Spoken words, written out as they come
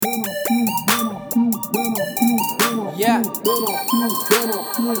Man,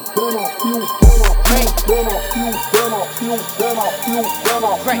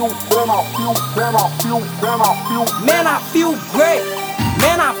 I feel great.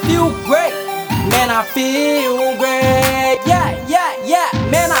 Man, I feel great. Man, I feel great. Yeah, yeah, yeah.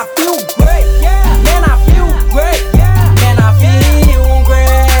 Man, I feel great. Yeah. Man, I feel great. Yeah. Man, I feel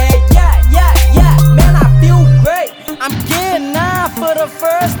great. Yeah, yeah, yeah. Man, I feel great. I'm getting out for the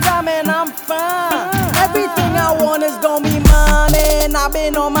first time and I'm fine. Everything I want is gonna be mine. And I've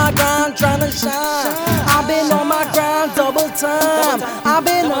been on my grind trying to shine. I've been on my grind double time. I've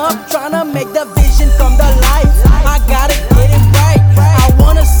been up trying to make the vision come to life. I gotta get it right. I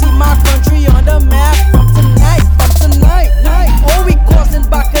wanna see my country on the map from tonight. Oh, we crossing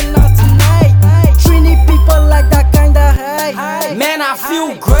Bacchanal tonight. Treating people like that kinda high. Man, I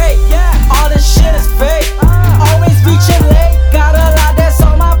feel great. All this shit is fake. Always reaching late. Got a lot that's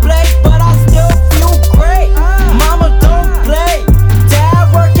on my plate, but I still feel great. Mama don't play.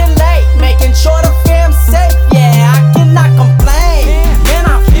 Dad working late, making sure the fam's safe. Yeah, I cannot complain. Man,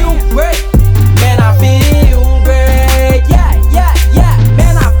 I feel great. Man, I feel great. Yeah, yeah, yeah.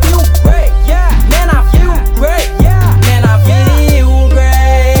 Man, I feel great. Yeah. Man, I feel great. Yeah. Man, I feel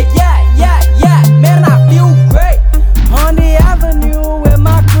great. Yeah, yeah, yeah. Man, I feel great. On the avenue with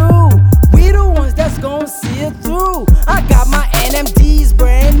my crew, we the ones that's gon' see it through. I got my NMDs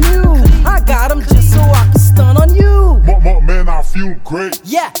brand new. I got them just so I can stun on you. Man, I feel great.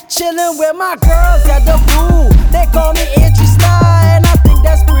 Yeah, chillin' with my girls at the pool. They call me Entry Star, and I think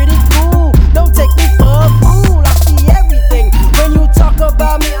that's pretty cool. Don't take me for a fool, I see everything. When you talk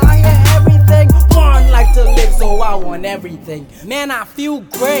about me, I hear everything. One like to live, so I want everything. Man, I feel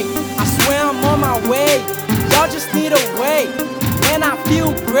great. I swear I'm on my way. Y'all just need a way. Man, I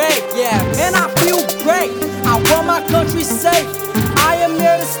feel great. Yeah, man, I feel great. I want my country safe.